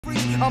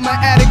I'm an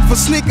addict for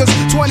sneakers,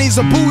 20s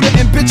a Buddha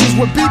and bitches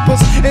with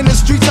beepers. In the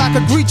streets I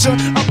could greet you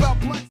about.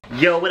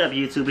 Yo, what up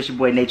YouTube? It's your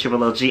boy Nate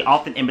OG,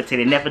 often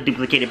imitated, never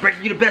duplicated,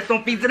 breaking you the best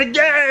on feeds of the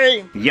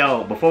game.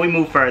 Yo, before we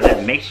move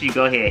further, make sure you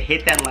go ahead,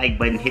 hit that like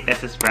button, hit that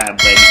subscribe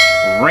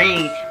button,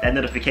 ring that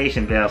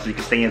notification bell so you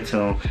can stay in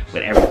tune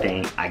with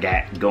everything I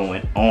got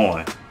going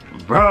on.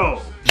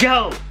 Bro,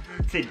 yo,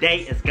 today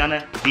is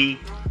gonna be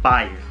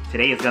fire.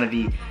 Today is gonna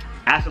be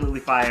absolutely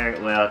fire.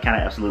 Well, kind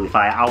of absolutely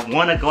fire. I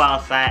want to go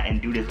outside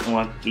and do this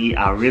on feed.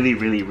 I really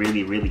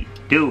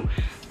do.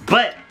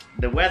 But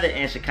the weather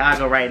in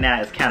Chicago right now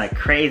is kind of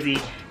crazy. You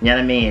know what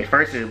I mean?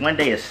 First, one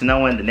day it's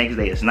snowing, the next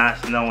day it's not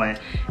snowing,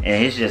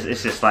 and it's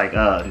just like,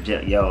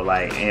 yo,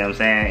 like, you know what I'm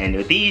saying? And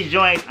with these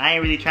joints, I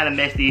ain't really trying to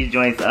mess these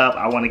joints up.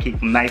 I want to keep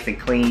them nice and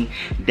clean.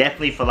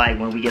 Definitely for like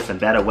when we get some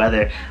better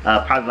weather,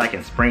 probably like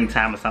in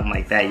springtime or something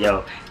like that.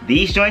 Yo,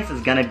 these joints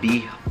is gonna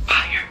be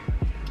fire.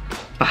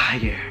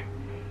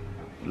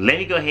 Let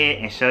me go ahead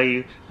and show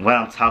you what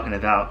I'm talking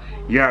about.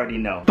 You already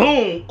know.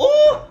 Boom!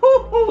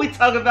 Ooh, we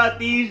talk about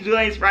these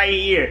joints right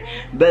here.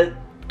 The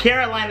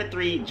Carolina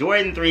 3,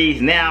 Jordan 3s.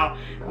 Now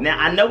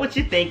I know what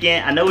you're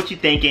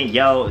thinking.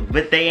 Yo,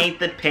 but they ain't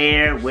the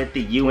pair with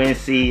the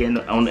UNC in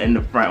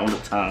the front on the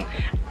tongue.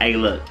 Hey,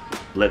 look.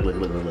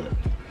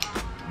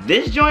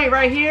 This joint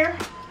right here,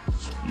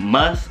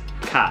 must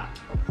cop.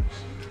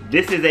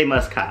 This is a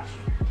must cop.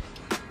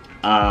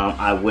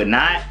 I would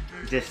not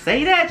just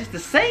say that just to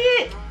say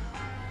it.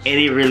 And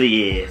it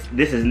really is.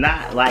 This is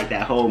not like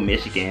that whole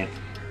Michigan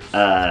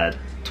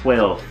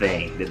 12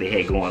 thing that they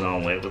had going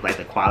on with. It was like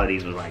the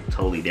qualities was like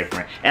totally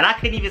different. And I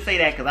couldn't even say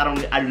that because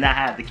I do not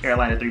have the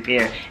Carolina 3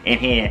 pair in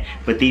hand,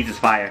 but these is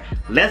fire.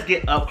 Let's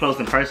get up close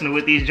and personal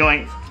with these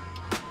joints.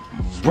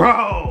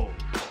 Bro!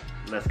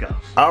 Let's go.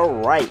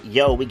 Alright,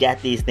 yo, we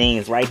got these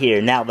things right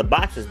here. Now the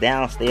box is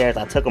downstairs.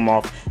 I took them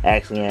off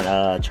actually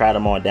and tried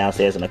them on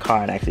downstairs in the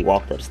car and actually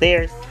walked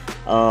upstairs.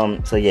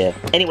 So yeah.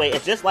 Anyway,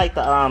 it's just like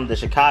the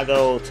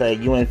Chicago to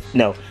UNC,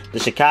 no, the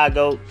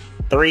Chicago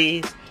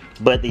 3s,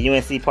 but the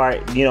UNC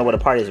part, you know what, the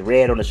part is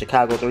red on the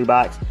Chicago 3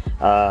 box.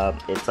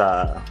 It's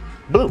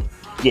blue.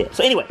 Yeah.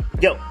 So anyway,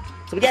 yo.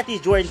 So we got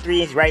these Jordan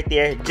 3s right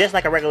there, just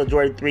like a regular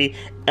Jordan 3.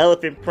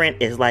 Elephant print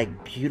is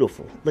like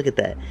beautiful. Look at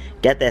that.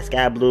 Got that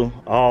sky blue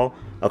all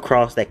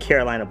across that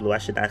Carolina blue. I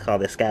should not call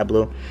that sky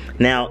blue.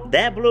 Now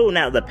that blue,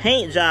 now the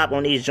paint job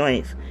on these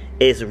joints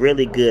is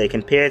really good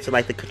compared to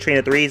like the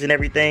Katrina 3s and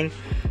everything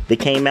that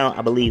came out,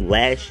 I believe,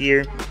 last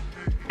year.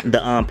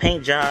 The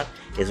paint job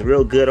is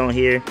real good on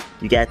here.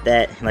 You got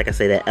that, like I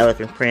say, that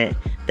elephant print.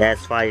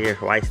 That's fire.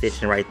 White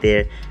stitching right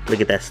there.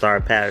 Look at that star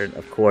pattern,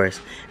 of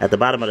course. At the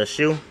bottom of the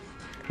shoe,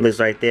 looks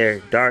right there,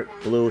 dark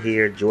blue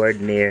here,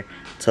 Jordan there,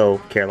 toe,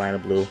 Carolina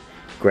blue,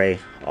 gray,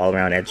 all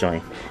around that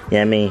joint. You know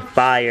what I mean?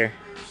 Fire,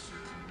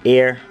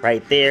 air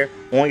right there.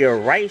 On your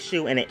right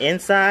shoe and the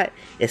inside,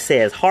 it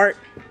says heart.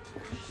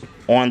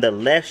 On the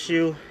left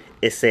shoe,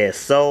 it says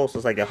soul, so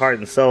it's like a heart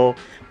and soul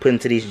put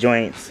into these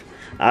joints.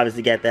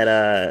 Obviously got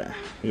that,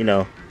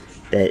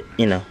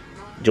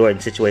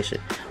 Jordan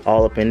situation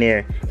all up in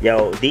there.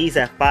 Yo, these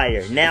are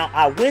fire. Now,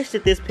 I wish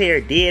that this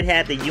pair did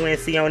have the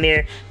UNC on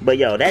there, but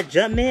yo, that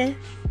Jumpman,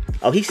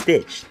 oh, he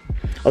stitched.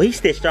 Oh, he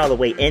stitched all the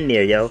way in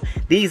there, yo.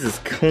 These is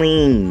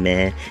clean,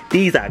 man.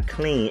 These are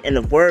clean. In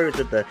the words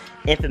of the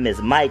infamous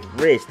Mike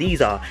Rich,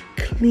 these are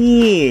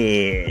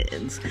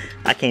cleans.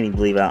 I can't even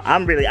believe it. I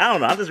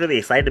don't know. I'm just really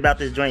excited about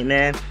this joint,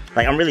 man.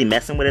 Like, I'm really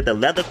messing with it. The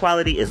leather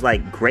quality is,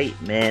 like, great,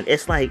 man.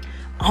 It's like,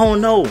 I don't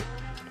know.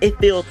 It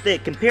feels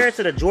thick. Compared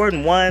to the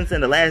Jordan 1s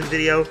in the last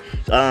video,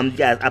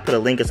 guys, I put a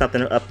link or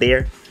something up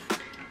there.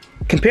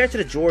 Compared to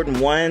the Jordan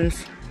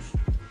 1s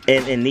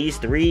and these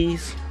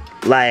 3s,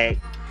 like,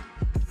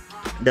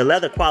 the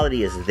leather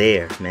quality is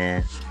there,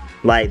 man.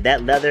 Like,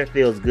 that leather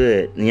feels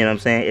good. You know what I'm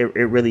saying?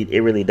 It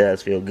really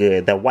does feel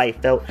good. The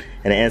white felt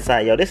and the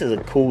inside, yo, this is a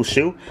cool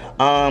shoe.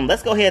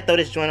 Let's go ahead and throw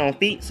this joint on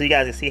feet so you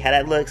guys can see how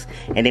that looks,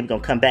 and then we're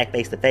gonna come back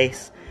face to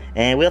face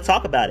and we'll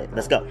talk about it.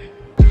 Let's go.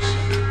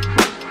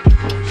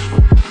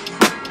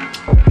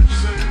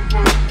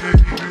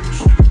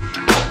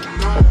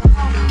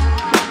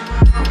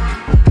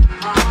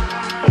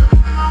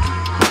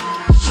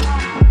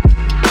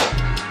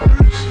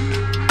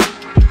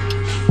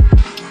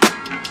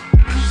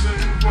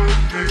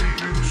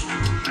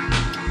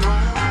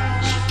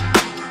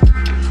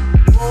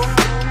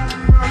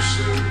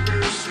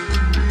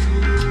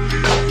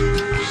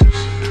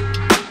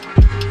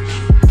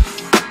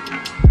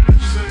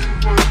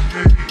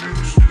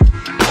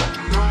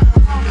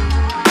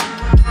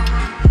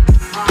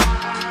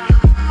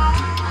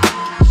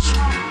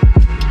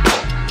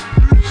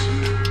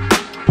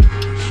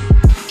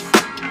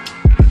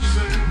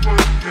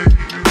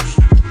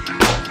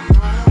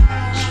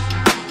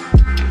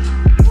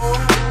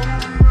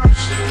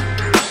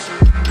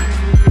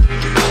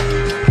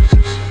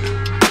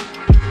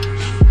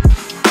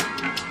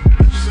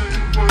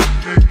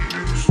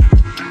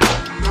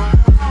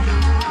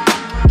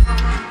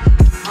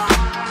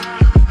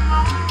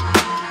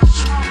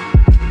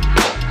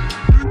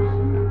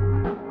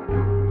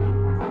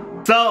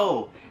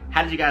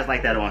 guys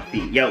like that on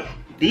feet? Yo,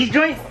 these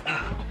joints,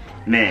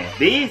 man,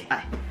 these,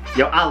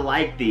 yo, I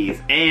like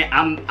these. And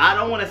I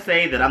don't want to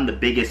say that I'm the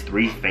biggest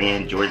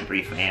Jordan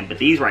 3 fan, but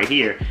these right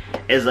here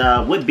is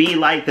would be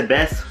like the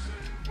best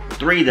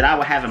 3 that I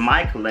would have in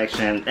my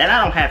collection. And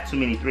I don't have too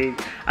many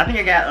 3s. I think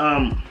I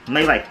got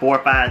maybe like 4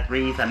 or 5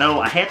 3s. I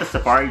know I had the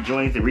Safari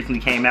joints that recently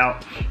came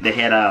out that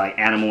had like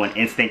Animal and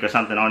Instinct or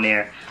something on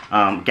there.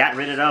 Got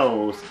rid of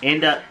those. I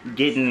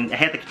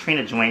had the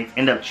Katrina joints,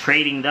 end up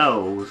trading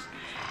those.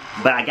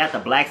 But I got the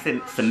black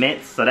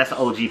cements, so that's an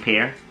OG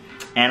pair.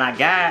 And I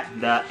got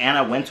the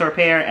Anna Wintour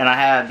pair, and I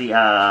have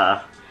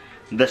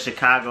the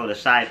Chicago, the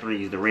Shy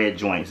 3s, the red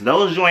joints.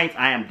 Those joints,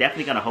 I am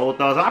definitely gonna hold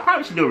those. I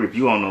probably should do a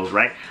review on those,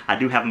 right? I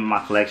do have them in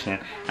my collection,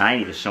 and I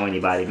ain't even show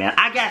anybody, man.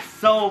 I got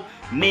so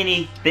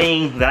many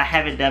things that I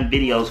haven't done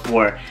videos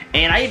for,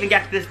 and I even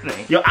got this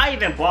thing. Yo, I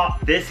even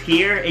bought this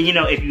here, and you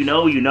know, if you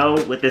know, you know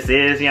what this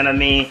is, you know what I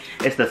mean?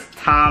 It's the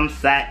Tom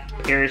Sack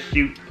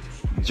parachute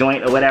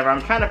joint or whatever.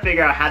 I'm trying to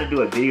figure out how to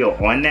do a video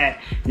on that.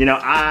 You know,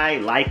 I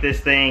like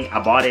this thing. I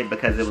bought it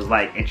because it was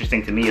like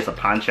interesting to me. It's a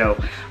poncho,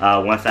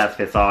 one size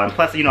fits all, and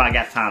plus, you know, I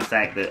got Tom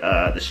Sack,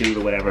 the shoe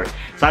or whatever,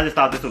 so I just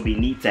thought this would be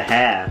neat to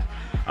have.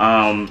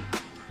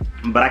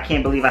 But I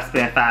can't believe I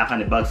spent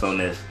 500 bucks on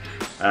this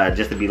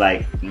just to be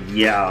like,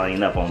 yeah, I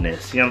ain't up on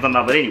this, you know what I'm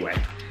talking about? But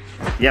anyway,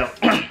 yo,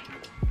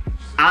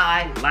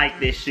 I like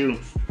this shoe.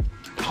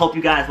 Hope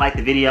you guys liked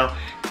the video.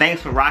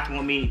 Thanks for rocking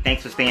with me.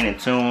 Thanks for staying in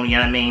tune, you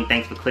know what I mean?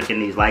 Thanks for clicking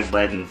these like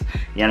buttons,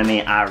 you know what I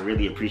mean? I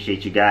really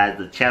appreciate you guys.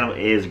 The channel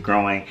is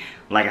growing.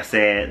 Like I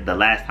said, the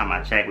last time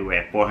I checked, we were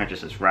at 400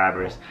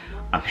 subscribers.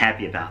 I'm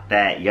happy about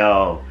that.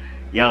 Yo.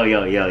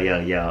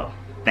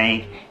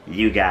 Thank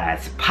you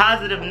guys.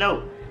 Positive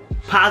note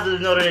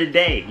of the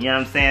day, you know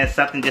what I'm saying?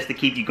 Something just to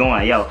keep you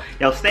going. Yo,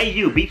 stay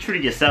you. Be true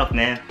to yourself,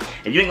 man.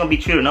 If you ain't gonna be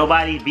true to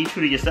nobody, be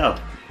true to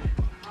yourself.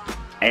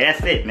 Hey,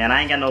 that's it, man.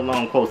 I ain't got no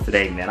long quotes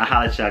today, man. I'll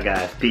holler at y'all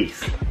guys.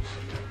 Peace.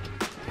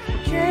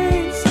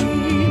 Can't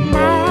see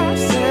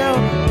myself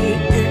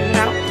getting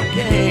out the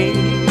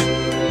game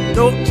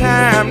no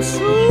time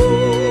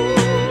soon.